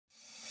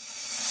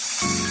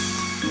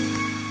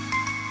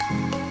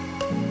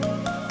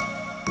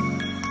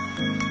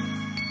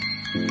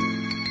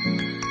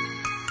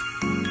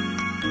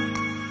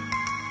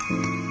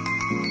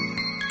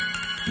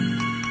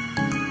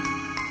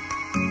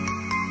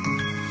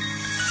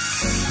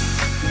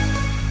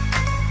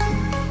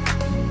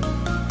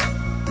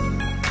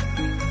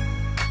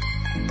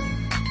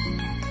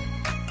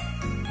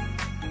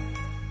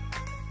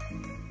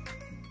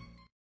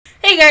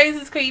Hey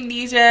guys, it's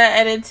Queendija,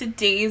 and in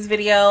today's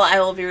video, I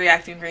will be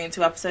reacting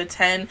to episode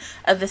 10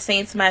 of The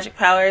Saint's Magic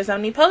Powers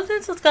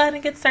Omnipotent. So let's go ahead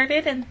and get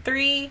started in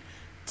 3,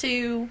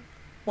 2,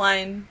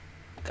 1,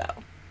 go.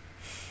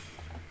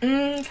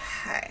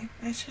 Okay,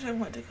 I should have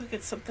went to go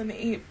get something to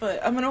eat,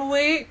 but I'm gonna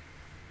wait.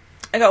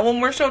 I got one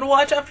more show to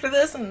watch after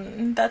this,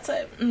 and that's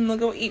it. I'm gonna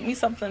go eat me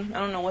something. I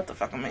don't know what the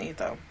fuck I'm gonna eat,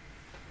 though.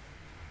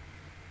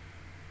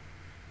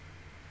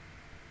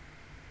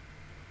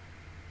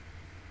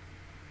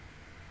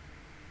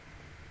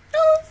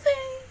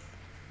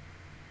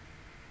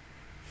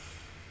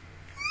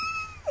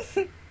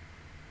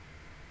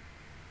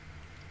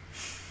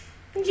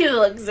 You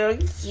look so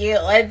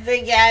cute once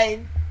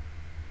again.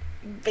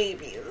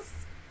 Babies.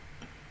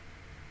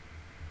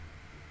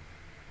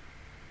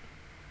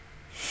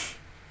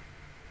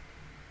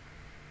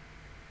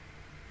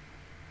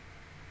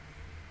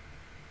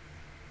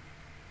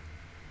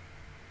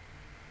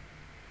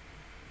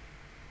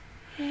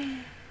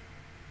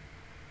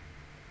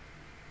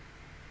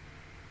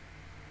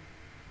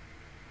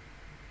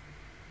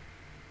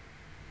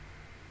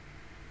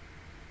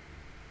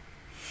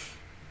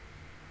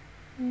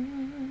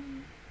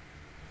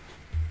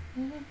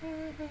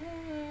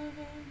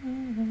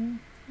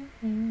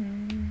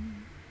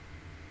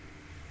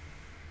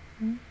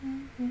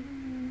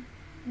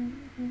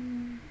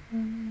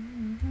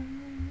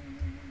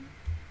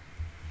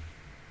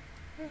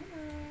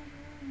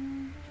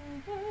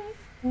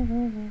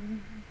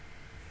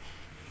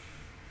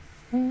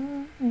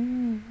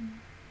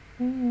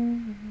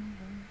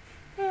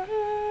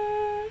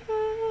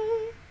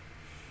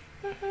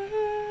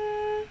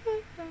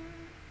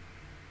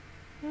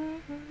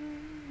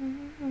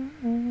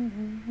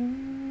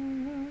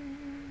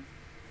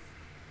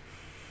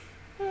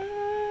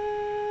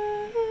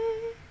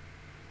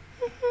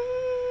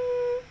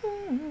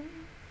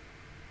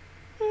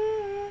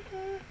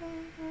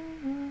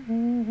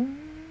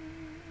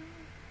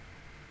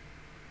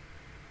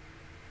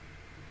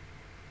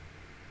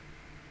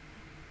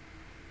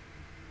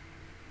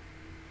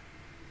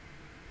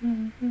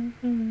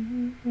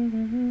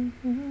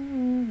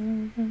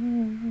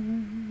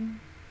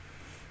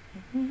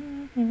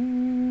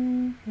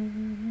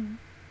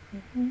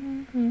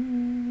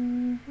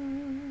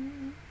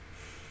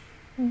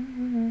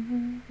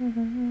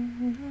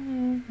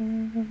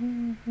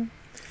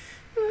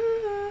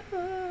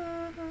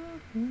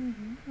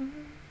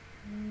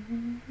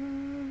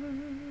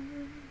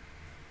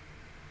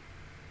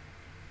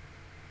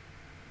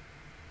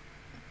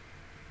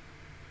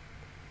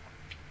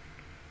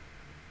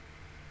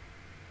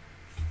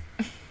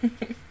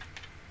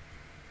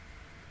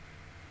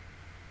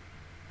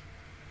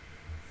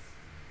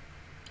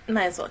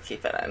 Might as well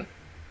keep it on.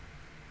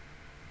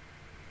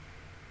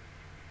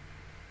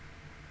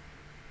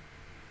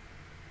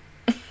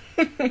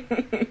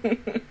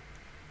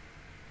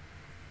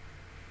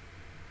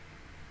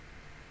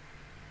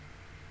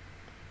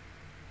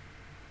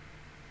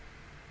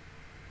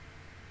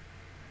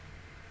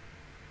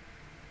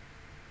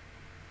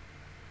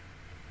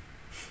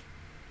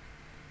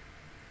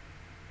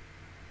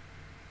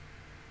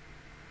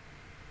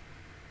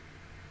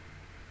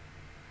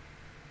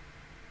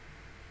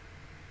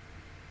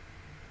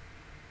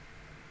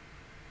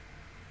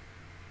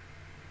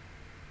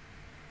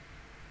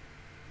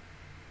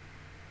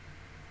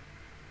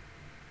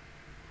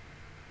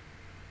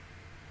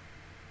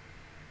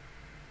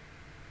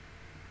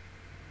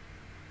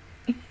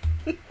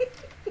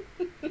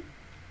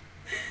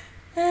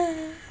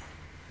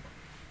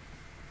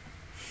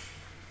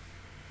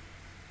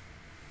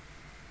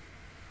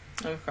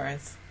 Of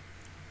course.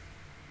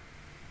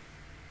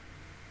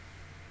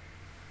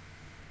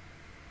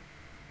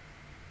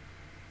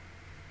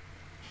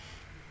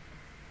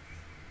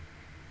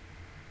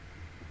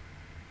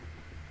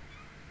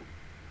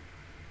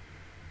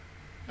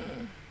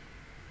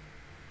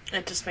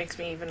 It just makes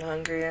me even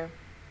hungrier.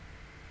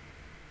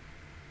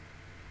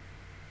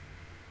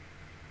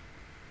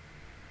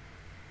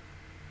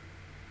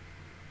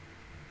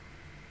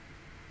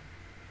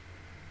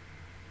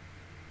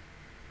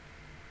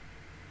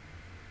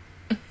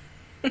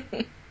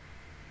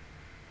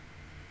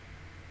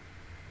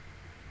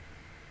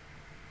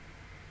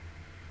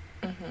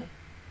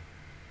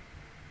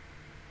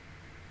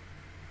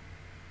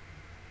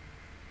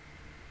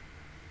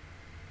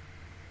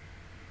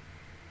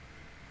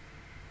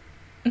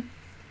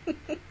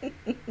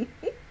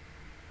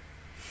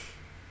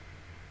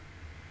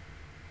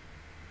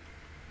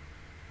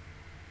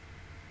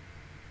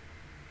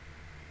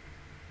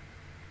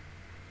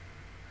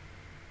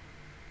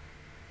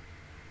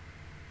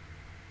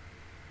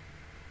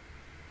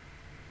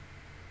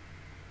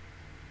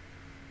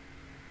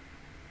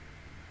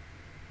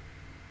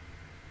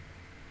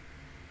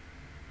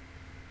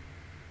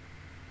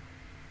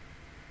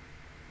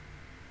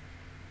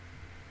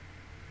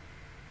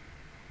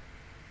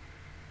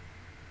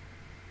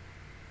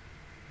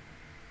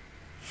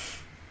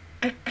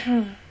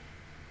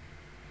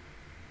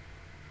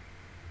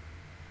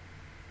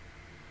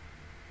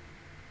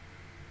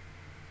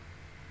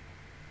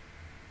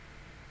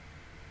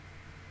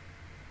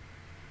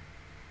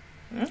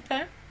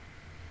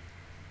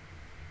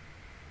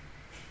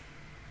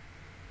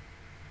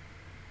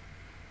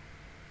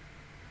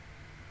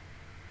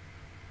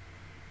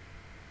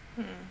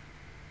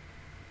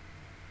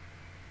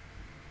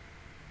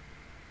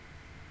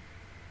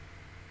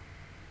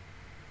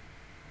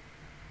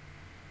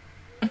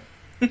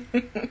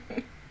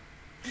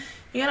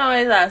 You can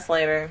always ask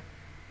later.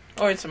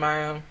 Or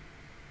tomorrow.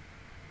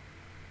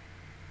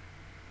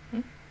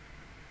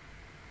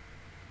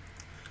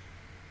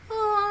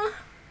 Aww.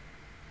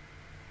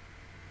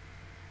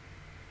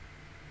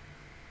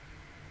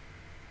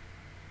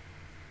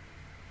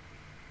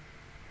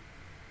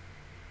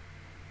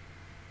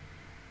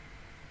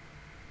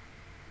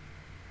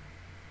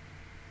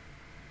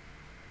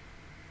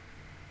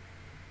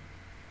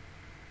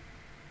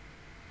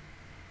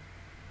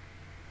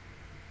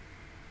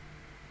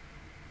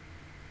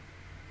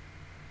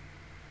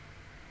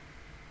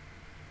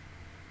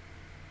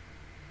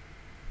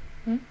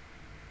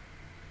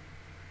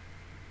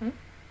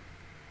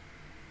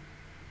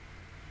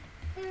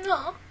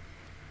 No.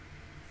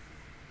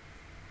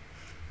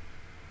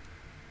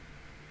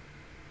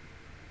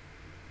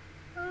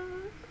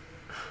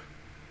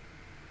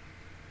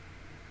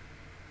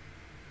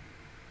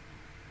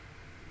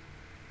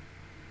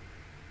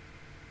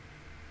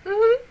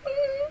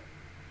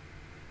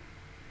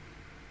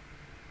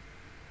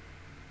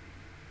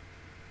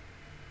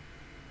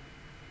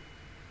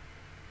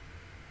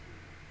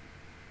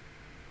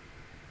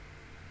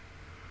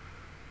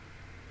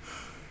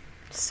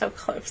 So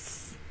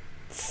close.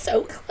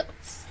 So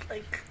close.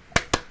 Like.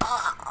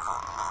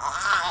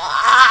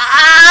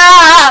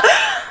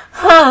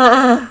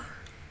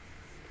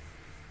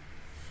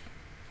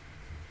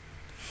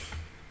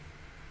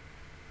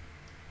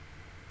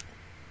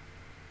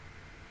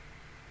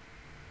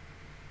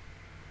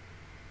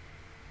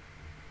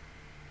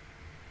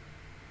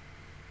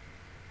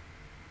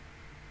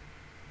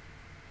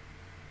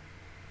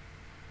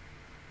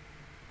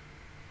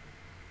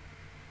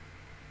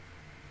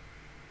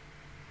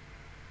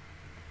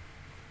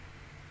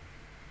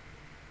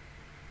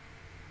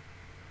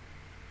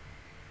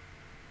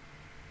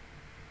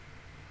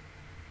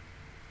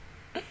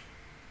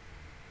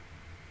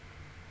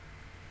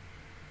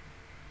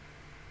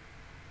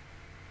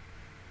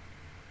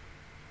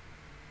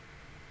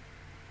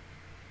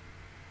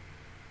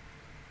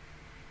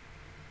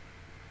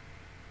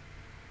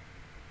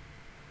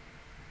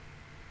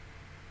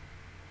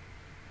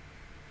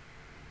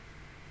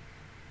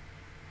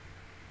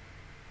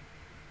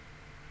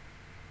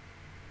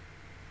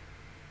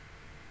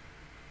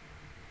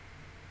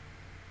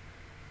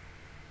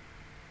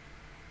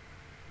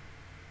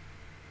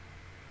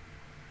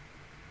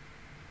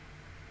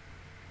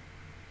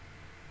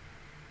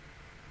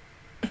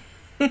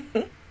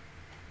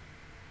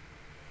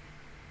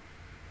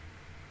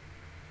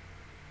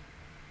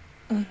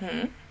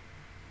 Mm-hmm.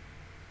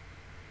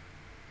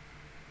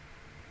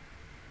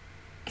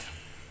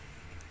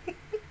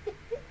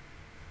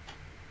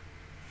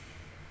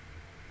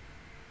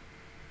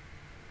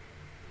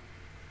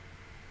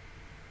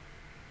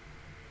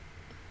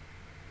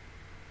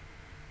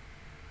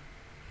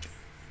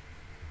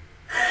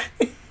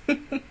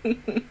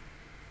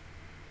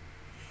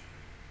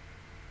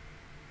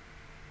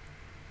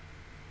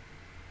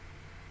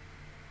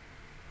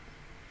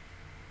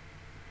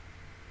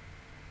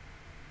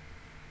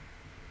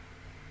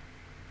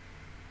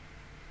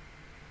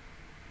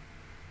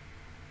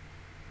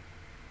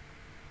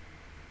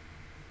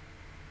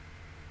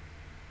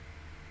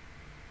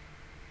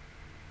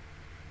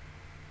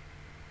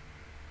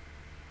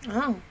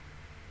 Oh.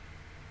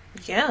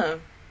 Yeah.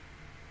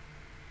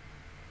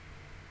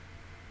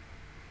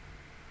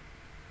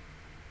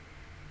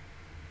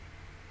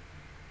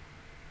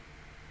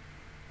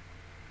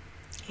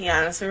 He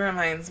honestly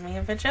reminds me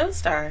of a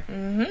Joestar.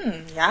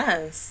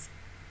 Yes.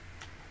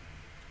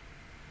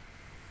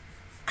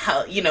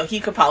 How, he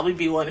could probably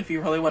be one if he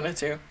really wanted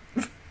to.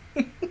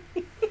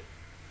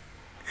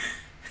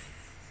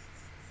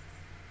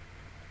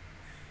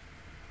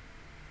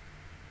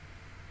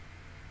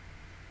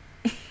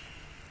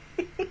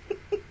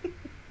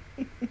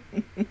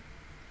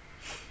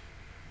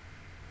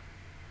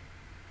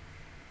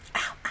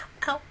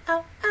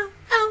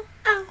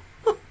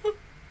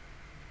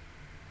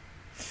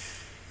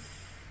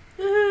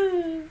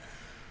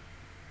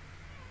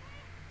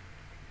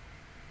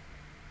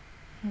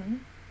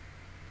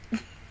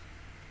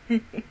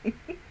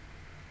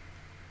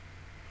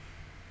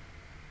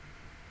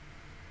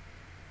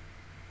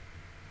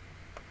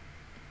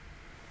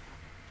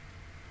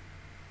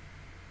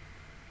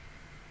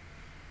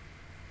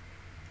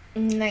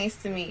 Nice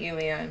to meet you,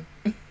 Leon.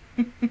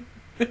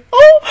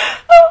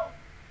 Oh!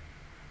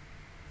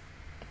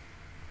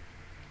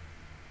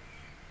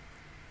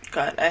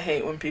 God, I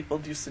hate when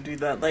people used to do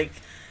that. Like,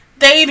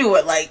 they do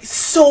it, like,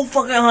 so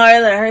fucking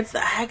hard that it hurts the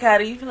heck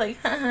out of you. You're like,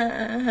 ha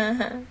ha ha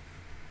ha.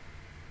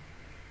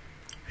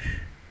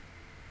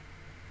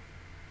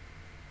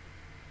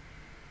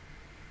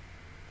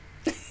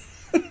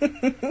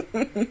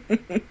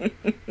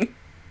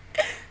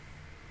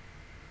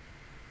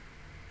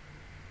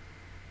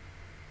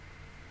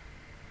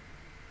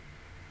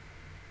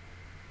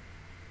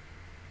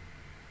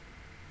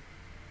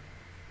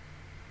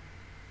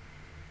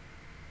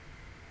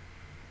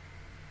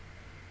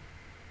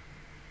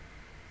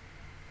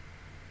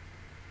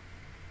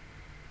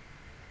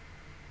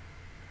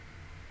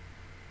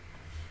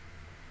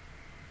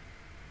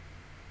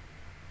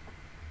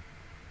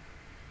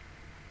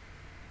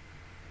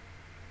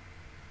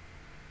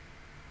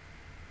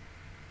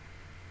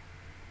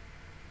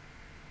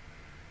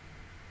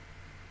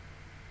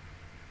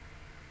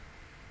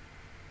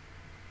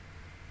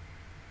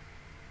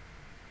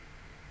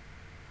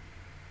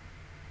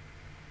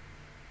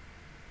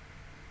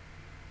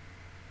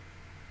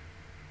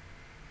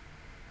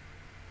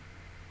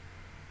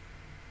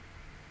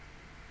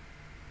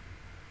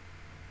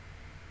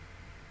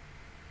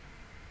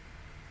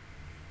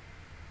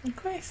 Of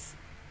course.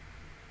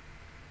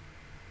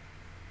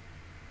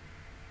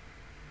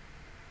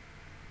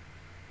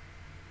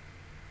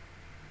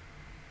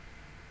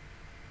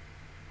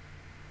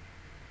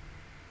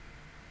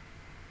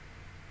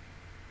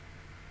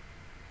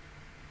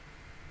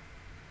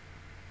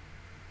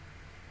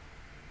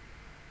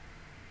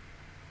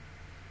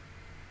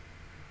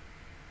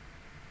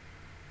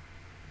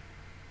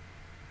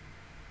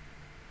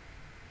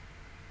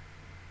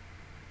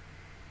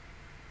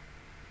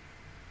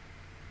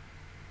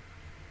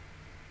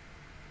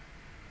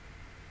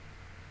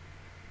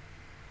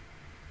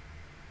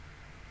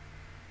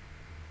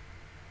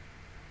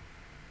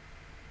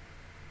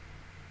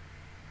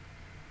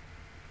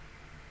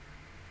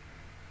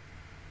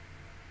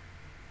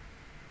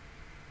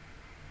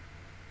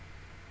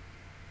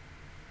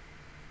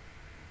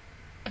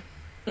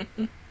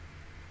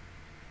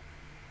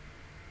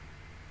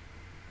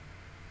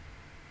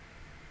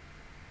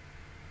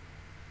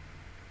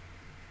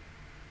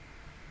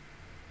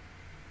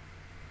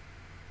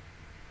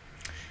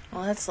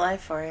 Well, that's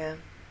life for you.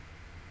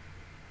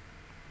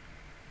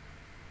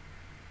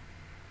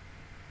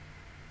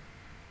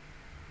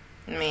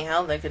 I mean,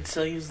 hell, they could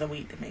still use the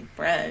wheat to make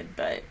bread,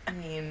 but, I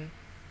mean,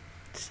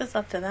 it's just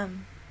up to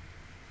them.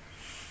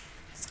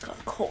 It's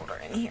got colder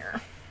in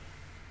here.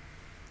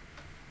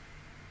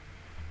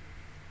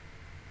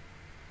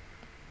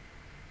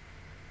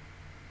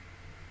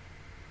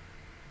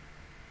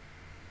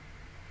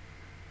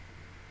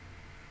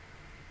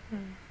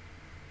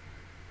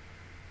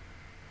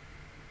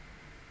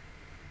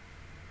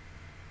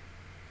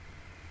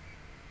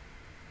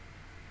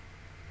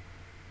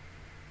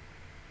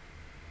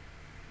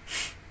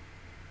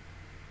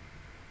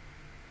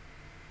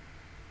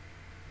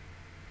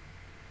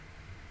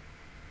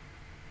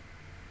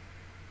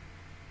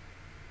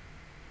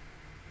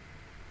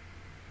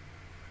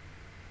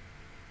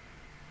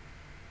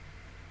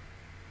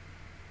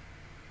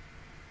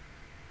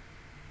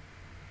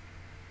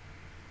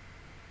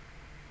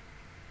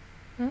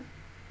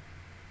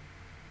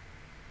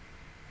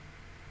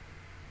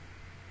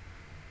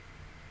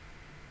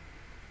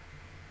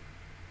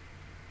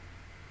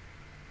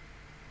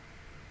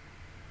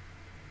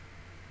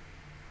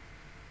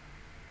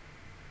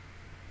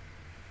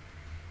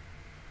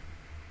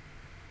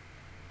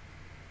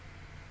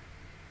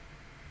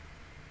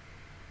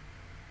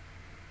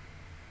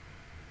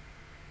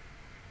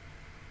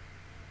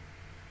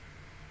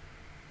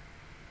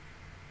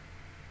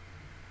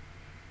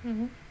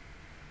 Mm-hmm.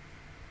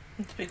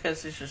 It's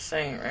because he's just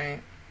saying it,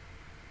 right?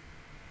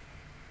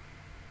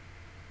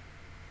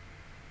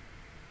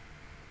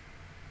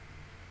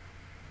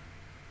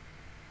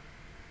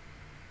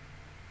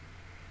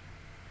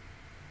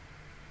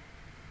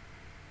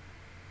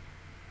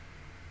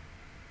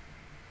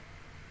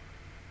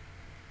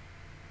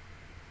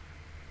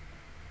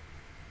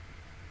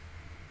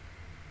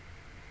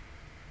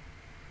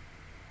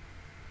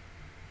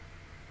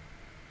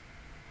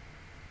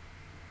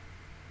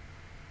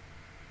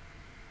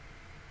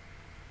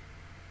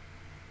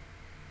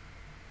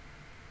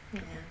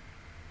 Yeah.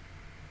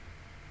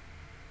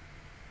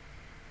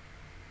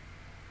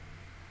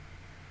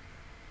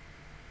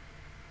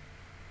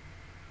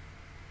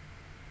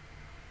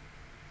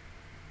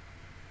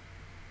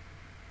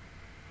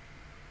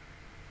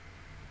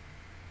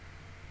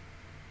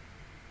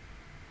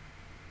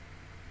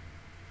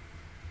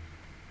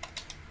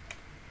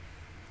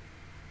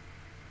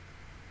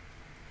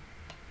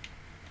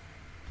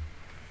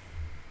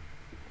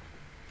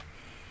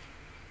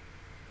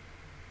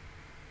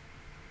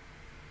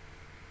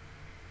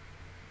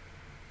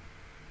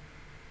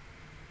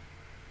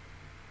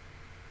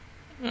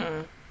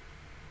 Hmm.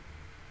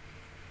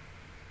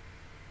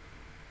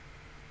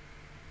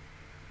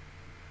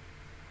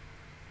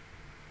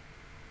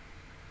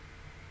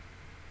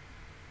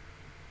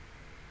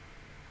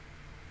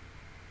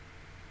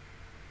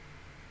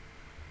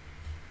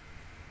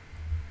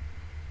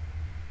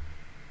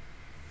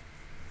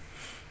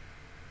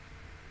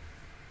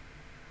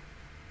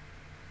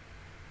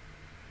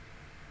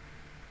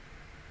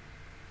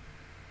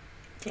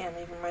 Damn,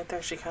 even right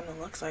there, she kind of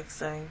looks like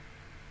saying.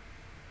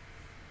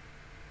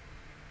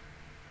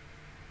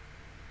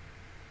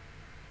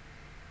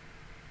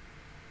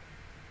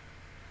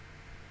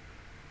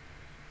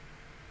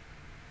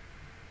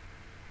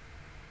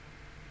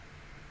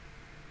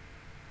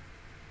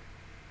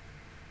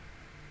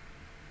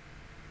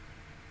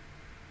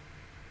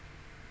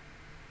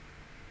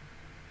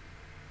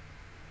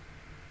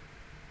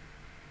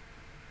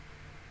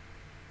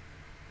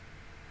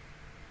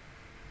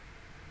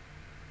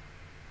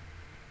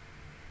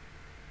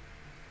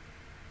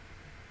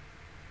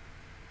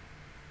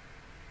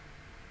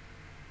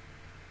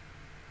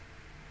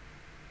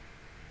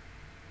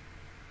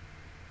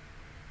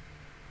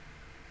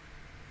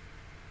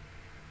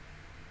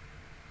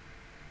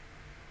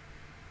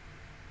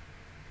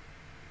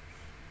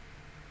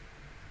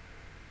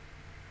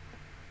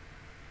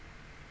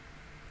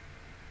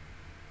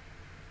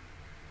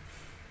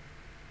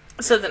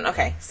 So then,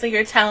 okay, so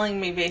you're telling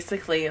me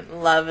basically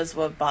love is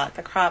what bought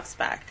the crops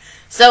back.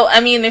 So, I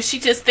mean, if she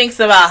just thinks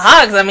about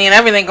hugs, I mean,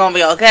 everything gonna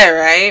be okay,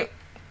 right?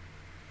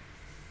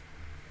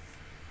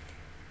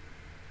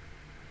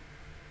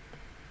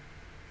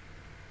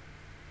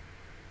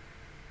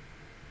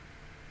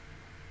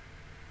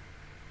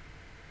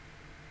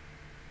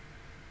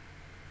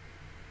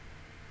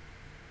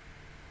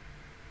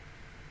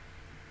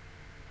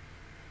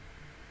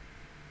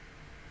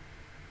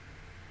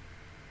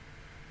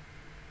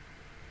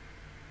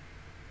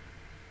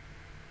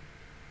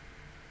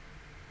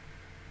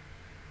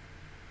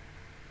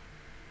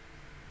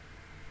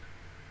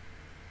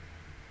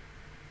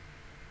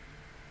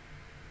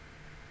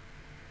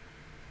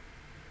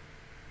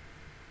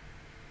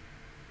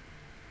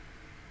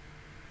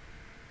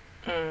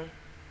 Mm.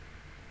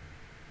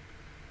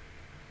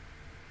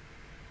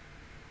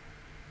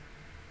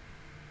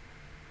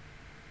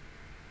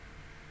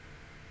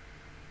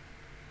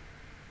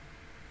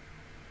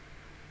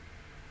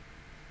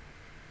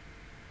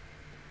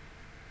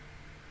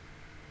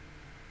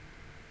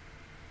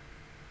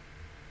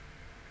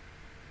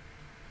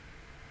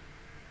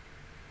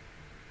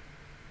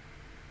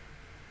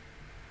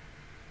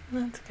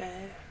 That's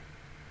good.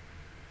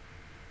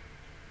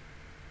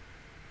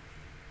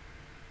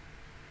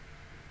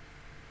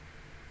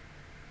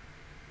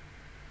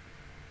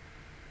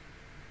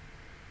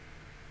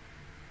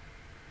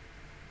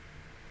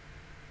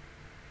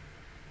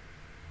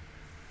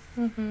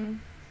 Mm-hmm.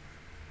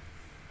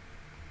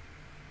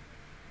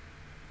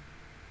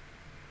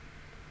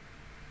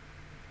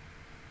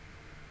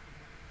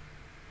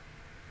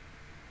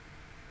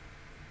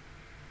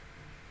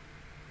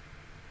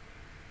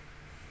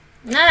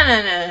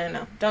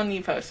 No. Don't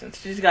need potions.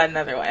 She's got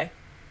another way.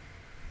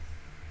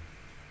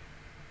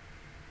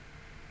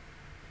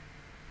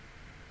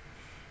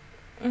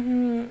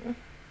 Mm-hmm.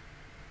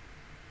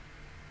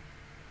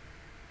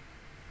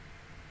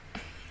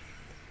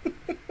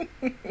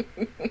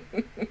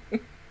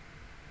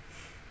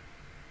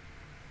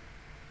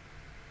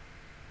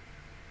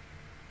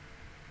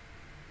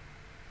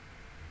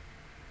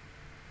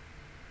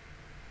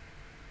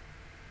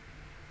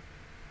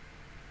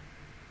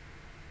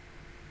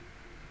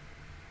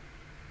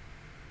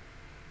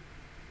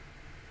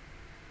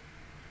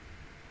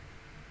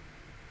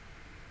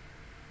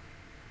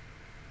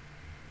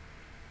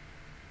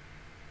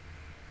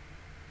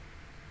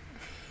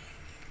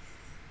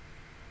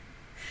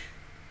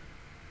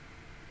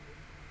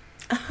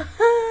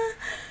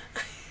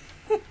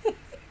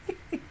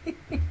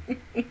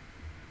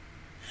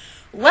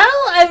 Well,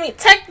 I mean,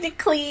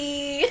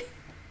 technically...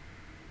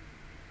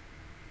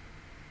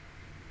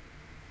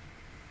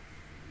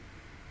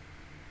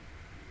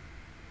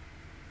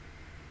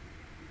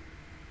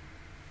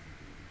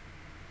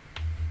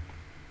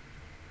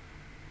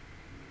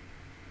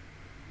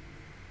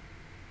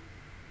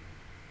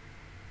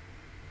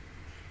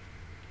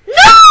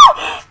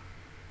 No!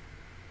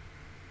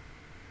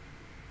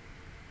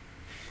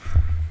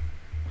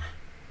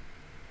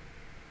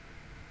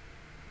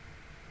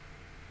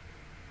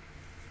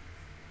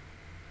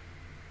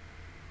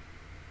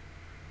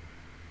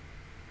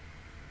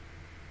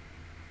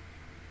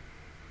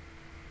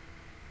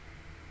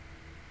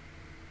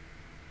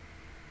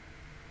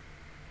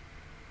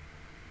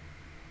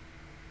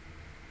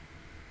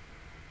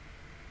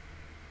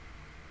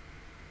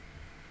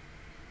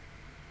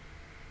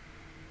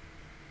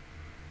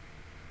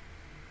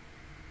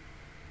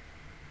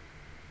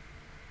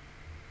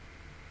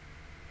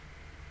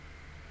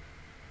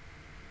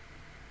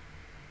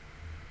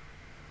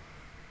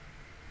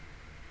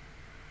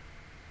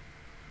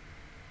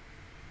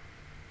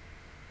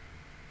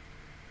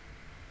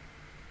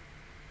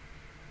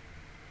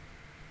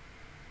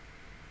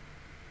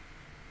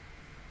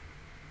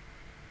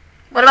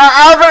 What about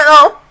Albert,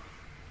 though?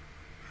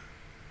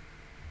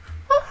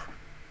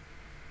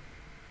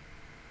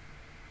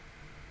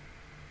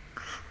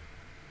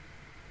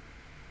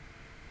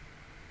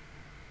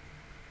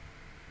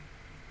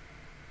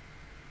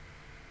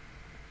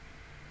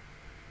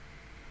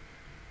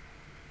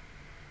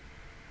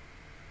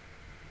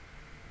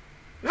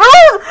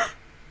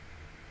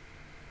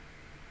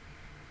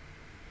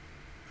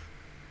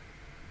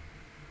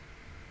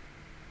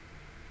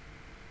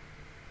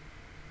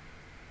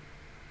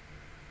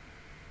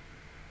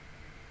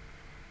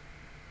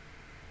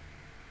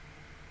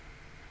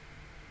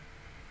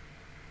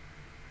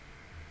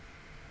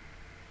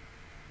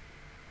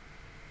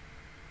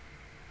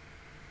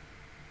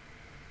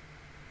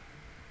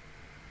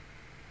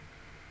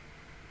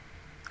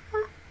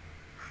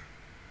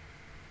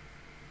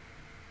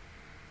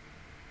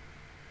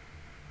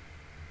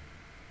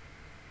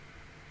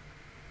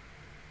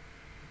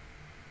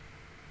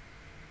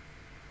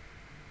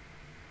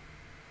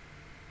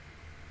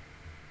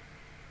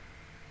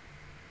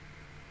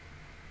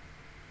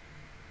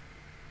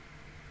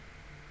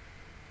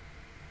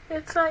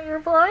 It's not your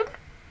blood?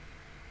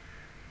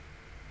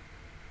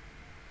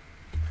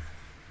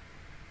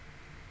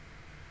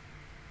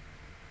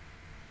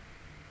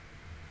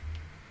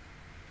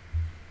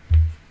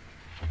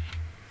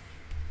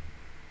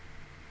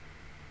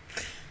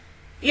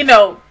 you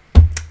know,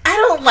 I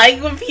don't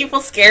like when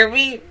people scare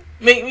me,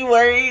 make me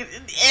worried.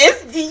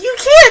 You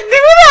can't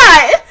do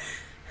that.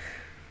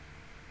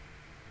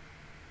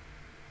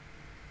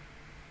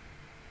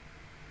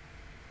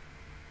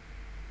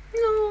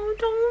 No,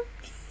 don't.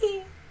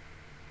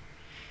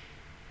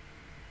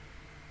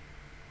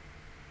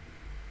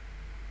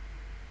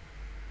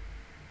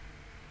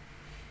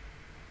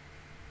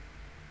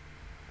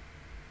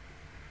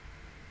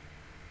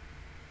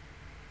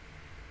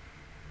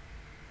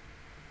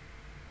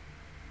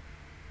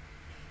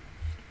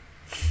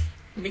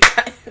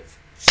 Because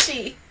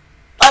she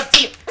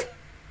loves you.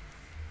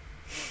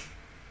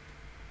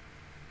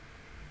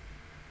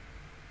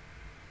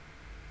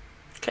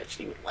 Because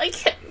you like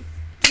him.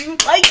 You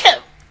like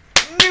him.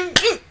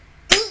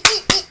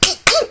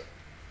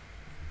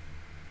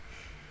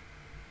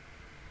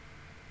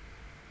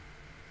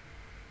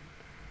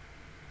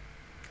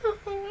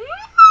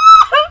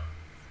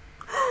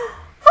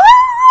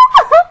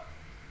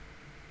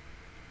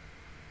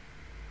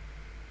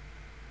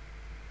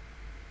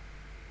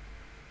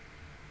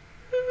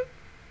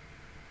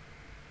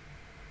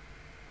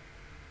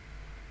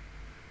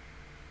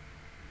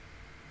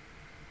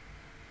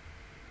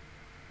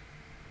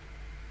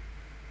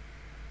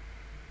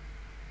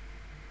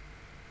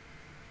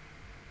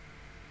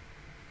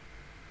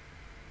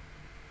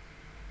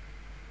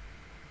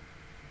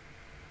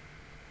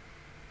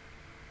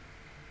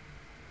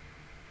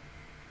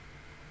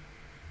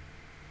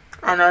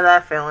 I know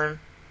that feeling.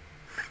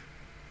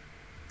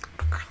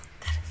 Girl,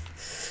 that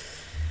is...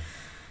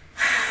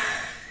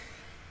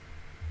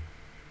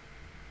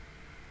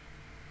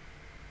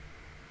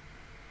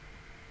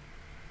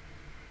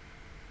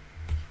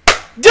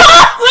 We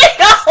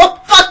don't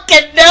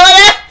fucking know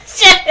that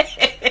shit!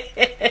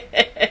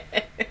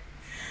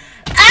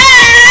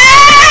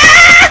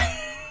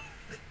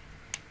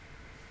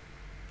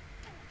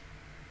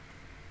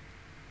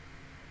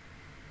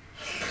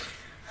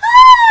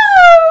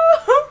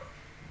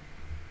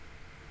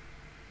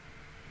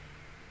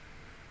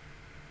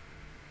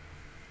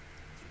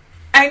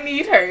 I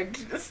need her.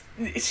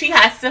 She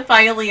has to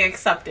finally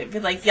accept it. Be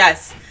like,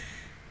 yes,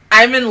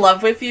 I'm in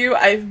love with you.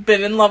 I've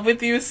been in love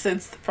with you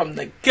since from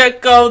the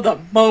get-go, the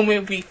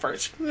moment we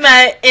first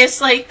met.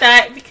 It's like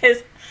that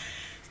because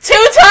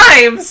two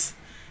times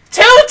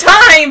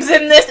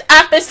in this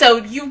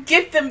episode, you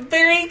get them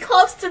very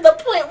close to the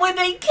point where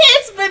they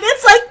kiss, but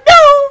it's like,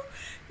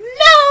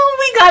 no,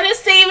 we gotta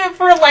save it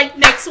for like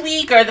next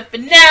week or the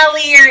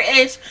finale or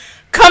ish.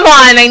 Come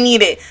on, I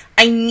need it.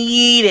 I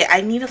need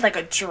it like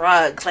a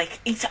drug. Like,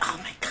 it's, oh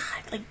my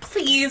god. Like,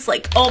 please,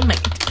 like, oh my,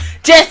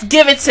 just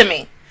give it to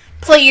me.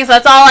 Please,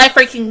 that's all I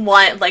freaking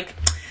want. Like,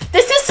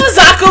 this is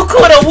Suzaku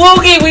Kuda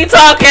Woogie we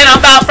talking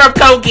about from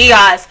Code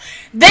Geass.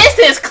 This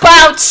is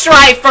Cloud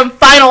Strife from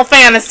Final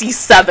Fantasy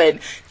VII.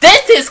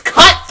 This is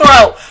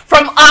Cutthroat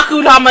from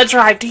Akudama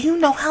Drive. Do you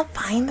know how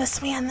fine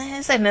this man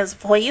is and his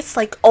voice?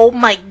 Like, oh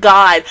my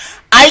god.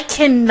 I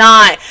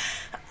cannot.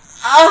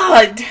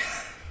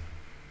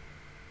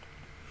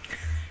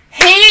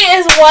 He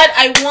is what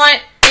I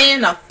want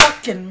in a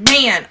fucking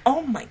man.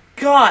 Oh my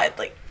god.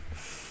 Like,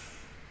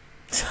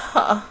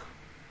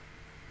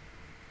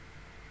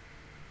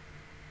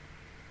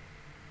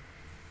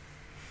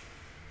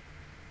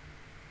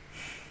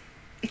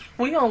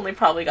 we only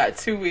probably got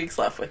 2 weeks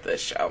left with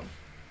this show.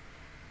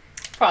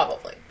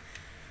 Probably.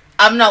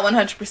 I'm not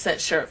 100%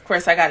 sure. Of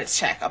course, I gotta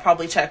check. I'll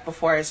probably check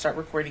before I start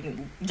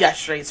recording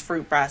yesterday's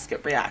fruit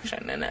basket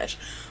reaction and ish.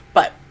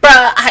 But,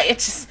 bruh,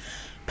 it's just,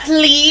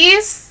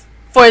 please,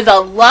 for the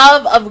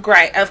love of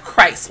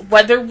Christ,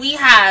 whether we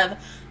have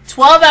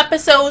 12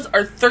 episodes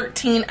or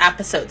 13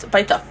 episodes,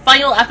 by the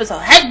final episode,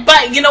 heck,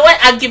 but you know what?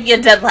 I'll give you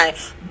a deadline.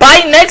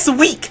 By next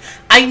week,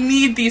 I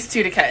need these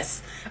two to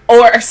kiss.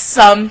 Or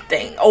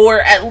something.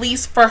 Or at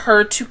least for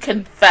her to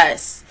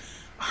confess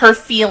her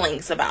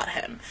feelings about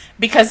him.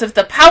 Because of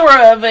the power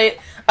of it,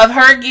 of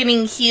her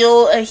getting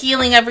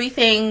healing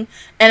everything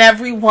and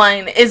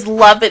everyone is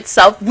love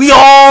itself. We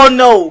all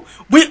know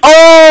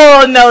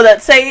that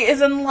Sei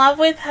is in love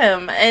with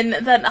him and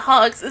that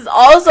Hawks is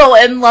also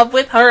in love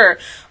with her.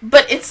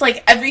 But it's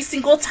like every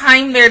single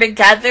time they're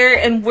together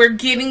and we're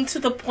getting to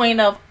the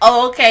point of,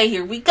 oh, okay,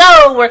 here we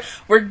go.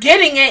 We're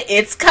getting it.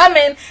 It's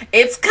coming.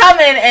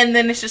 And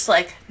then it's just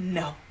like,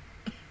 no.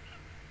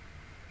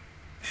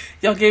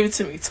 Y'all gave it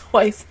to me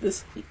twice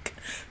this week.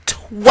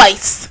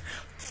 Twice.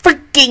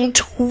 Freaking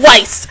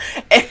twice.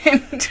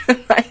 And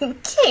I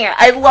can't.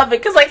 I love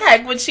it. Because, like,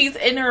 heck, when she's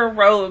in her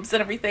robes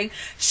and everything,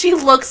 she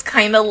looks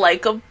kind of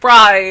like a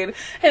bride.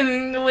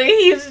 And the way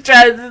he's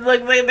dressed, it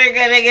looks like they're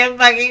going to get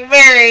fucking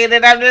married.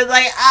 And I'm just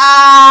like,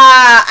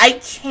 I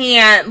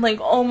can't. Like,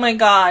 oh my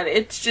god.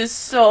 It's just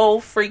so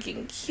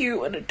freaking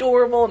cute and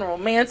adorable and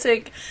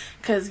romantic.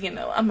 Because, you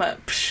know,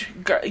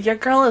 your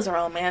girl is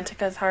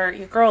romantic as heart.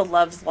 Your girl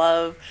loves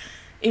love.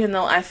 Even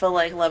though I feel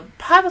like love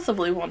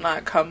possibly will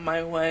not come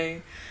my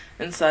way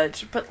and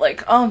such. But,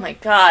 like, oh my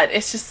god.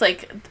 It's just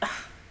like,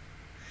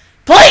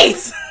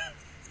 please!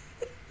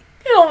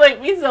 It'll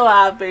make me so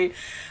happy.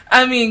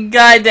 I mean,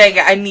 god dang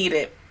it. I need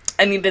it.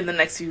 I need in the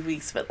next few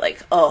weeks, but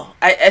like, oh,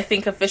 I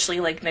think officially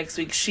like next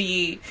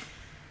week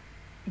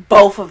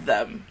both of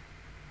them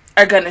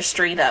are gonna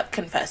straight up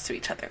confess to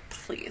each other,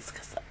 please,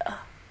 because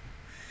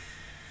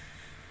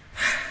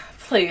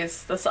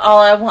please, that's all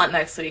I want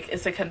next week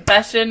is a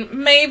confession,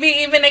 maybe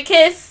even a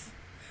kiss.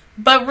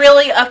 But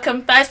really, a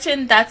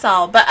confession, that's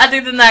all. But other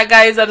than that,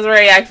 guys, that is our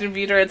reaction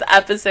view towards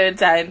episode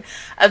 10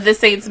 of The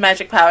Saints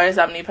Magic Powers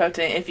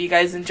Omnipotent. If you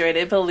guys enjoyed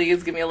it,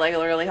 please give me a like. It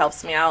really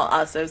helps me out.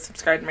 Also,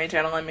 subscribe to my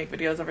channel. I make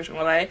videos every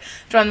single day.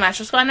 Join the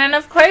Master Squad. And,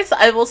 of course,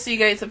 I will see you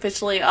guys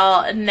officially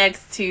all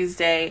next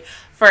Tuesday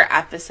for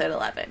episode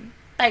 11.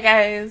 Bye,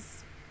 guys.